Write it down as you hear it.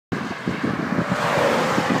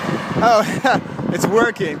Oh, it's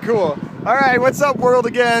working. Cool. All right, what's up, world?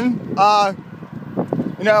 Again.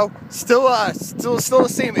 You know, still the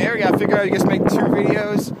same area. I figured I'd just make 2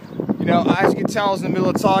 videos. You know, as you can tell, I was in the middle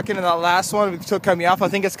of talking, and that last one took cut me off. I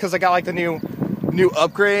think it's because I got like the new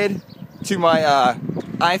upgrade to my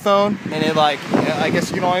iPhone, and it like, I guess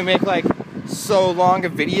you can only make like so long a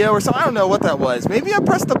video or something. I don't know what that was. Maybe I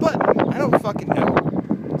pressed the button. I don't fucking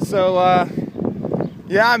know. So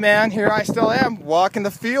yeah, man, here I still am, walking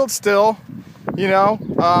the field still. You know,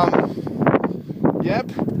 yep,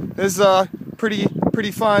 this is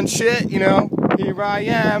pretty fun shit. You know, here I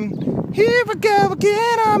am, here I go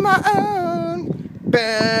again on my own.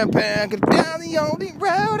 Bam, bam, down the only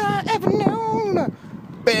road I ever known.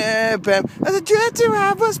 Bam, bam, as a drifter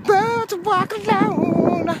I was born to walk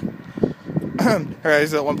alone. Alright,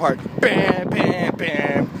 here's that one part. Bam, bam,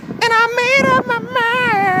 bam, and I made up my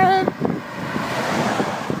mind.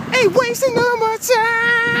 Ain't wasting no more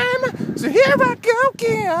time, so here I go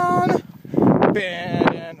again.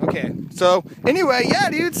 Bam. Okay, so anyway, yeah,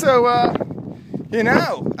 dude. So you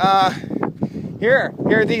know, here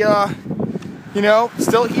the you know,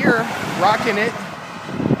 still here, rocking it,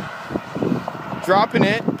 dropping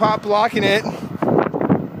it, pop locking it,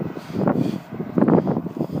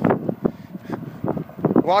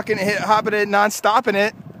 walking it, hopping it, non-stopping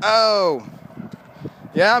it. Oh,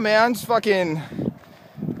 yeah, man, just fucking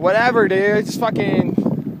whatever, dude. Just fucking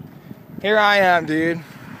here I am, dude.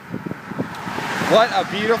 What a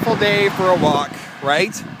beautiful day for a walk,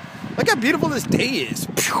 right? Look how beautiful this day is.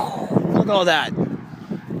 Look at all that.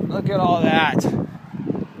 Look at all that.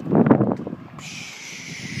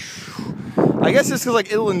 I guess it's because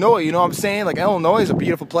like Illinois, you know what I'm saying? Like Illinois is a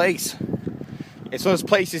beautiful place. It's one of those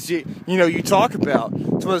places you know you talk about. It's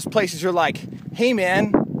one of those places you're like, hey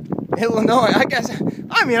man, Illinois. I guess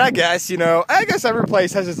you know. I guess every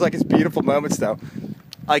place has its beautiful moments though.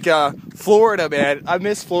 Like Florida, man. I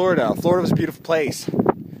miss Florida. Florida was a beautiful place.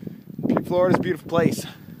 Florida's a beautiful place.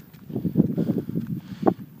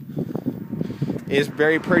 It is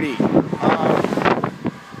very pretty.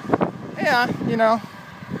 Yeah, you know,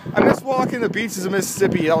 I miss walking the beaches of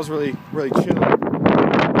Mississippi. That was really chill.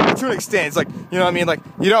 To an extent, it's like, you know what I mean? Like,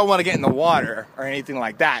 you don't want to get in the water or anything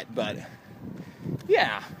like that, but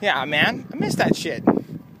yeah, man. I miss that shit.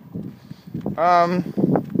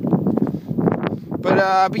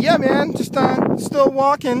 But yeah, man, just still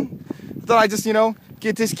walking. Thought I'd just, you know,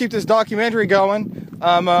 keep this documentary going.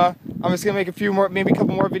 I'm just gonna make maybe a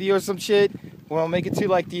couple more videos, some shit. When I'll make it to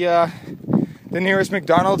like the nearest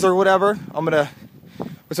McDonald's or whatever, I'm gonna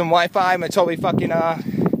with some Wi-Fi. I'm gonna totally fucking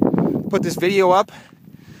put this video up,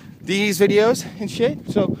 these videos and shit.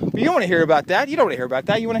 So, but you don't want to hear about that. You don't want to hear about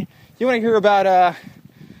that. You want to hear about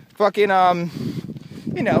fucking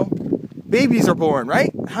you know, babies are born,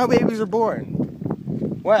 right? How babies are born.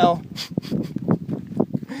 Well,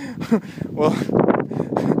 well,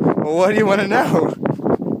 what do you want to know?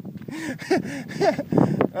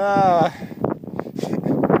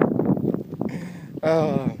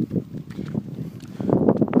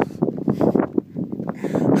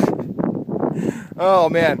 Oh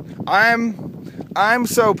man, I'm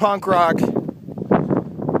so punk rock.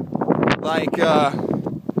 Like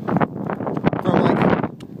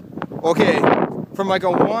from like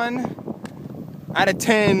a 1 out of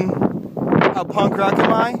 10, how punk rock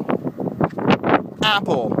am I?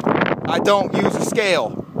 Apple. I don't use a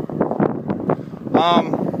scale.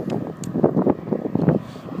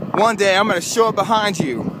 One day I'm gonna show up behind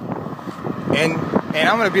you, and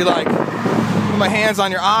I'm gonna be like, put my hands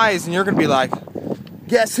on your eyes, and you're gonna be like,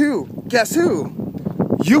 guess who? Guess who?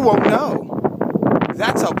 You won't know.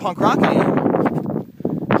 That's how punk rock I am.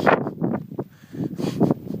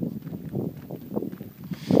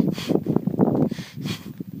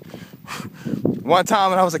 One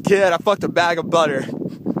time when I was a kid, I fucked a bag of butter.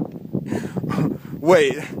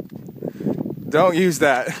 Wait, don't use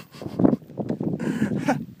that.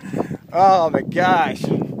 Oh my gosh.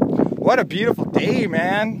 What a beautiful day,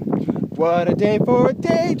 man. What a day for a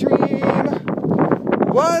daydream.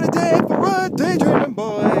 What a day for a daydreaming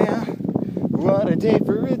boy. What a day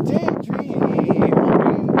for a daydream.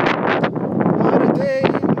 What a day.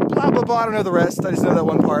 Blah, blah, blah. I don't know the rest. I just know that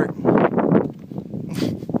one part.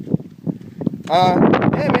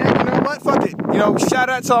 Hey man, you know what? Fuck it. You know, shout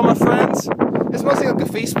out to all my friends. It's mostly like a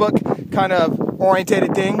Facebook kind of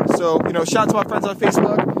orientated thing. So, you know, shout out to my friends on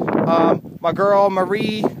Facebook. My girl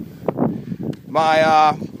Marie,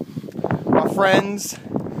 my friends,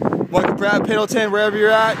 Michael Brad Pendleton, wherever you're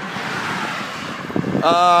at.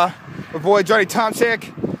 My boy Johnny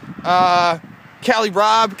Tomczyk, Cali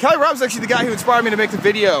Rob. Cali Rob's actually the guy who inspired me to make the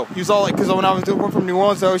video. He was all like, because when I was doing one from New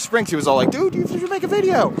Orleans to Ocean Springs, he was all like, dude, you should make a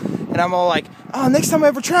video. and I'm all like, oh, next time I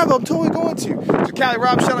ever travel, I'm totally going to. So Cali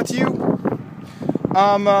Rob, shout out to you.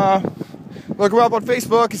 Look him up on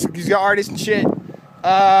Facebook. He's got artists and shit.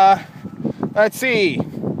 Let's see.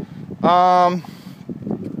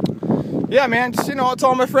 Yeah, man, just, it's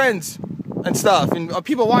all my friends and stuff, and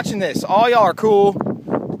people watching this. All y'all are cool.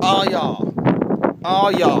 All y'all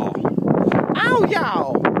are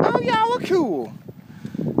cool.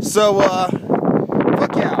 So,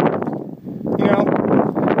 fuck yeah.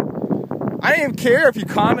 I don't even care if you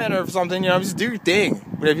comment or something, just do your thing.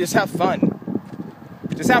 Whatever, just have fun.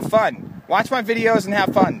 Just have fun. Watch my videos and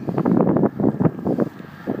have fun.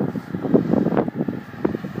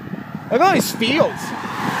 Look at all these fields.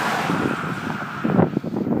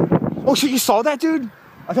 Oh shit, you saw that, dude?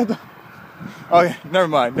 I thought oh yeah, never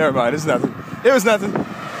mind. It's nothing. It was nothing.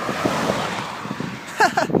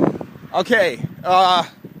 Okay, yeah,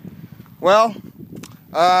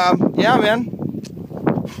 man.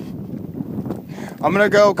 I'm gonna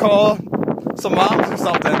go call some moms or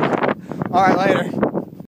something. Alright, later.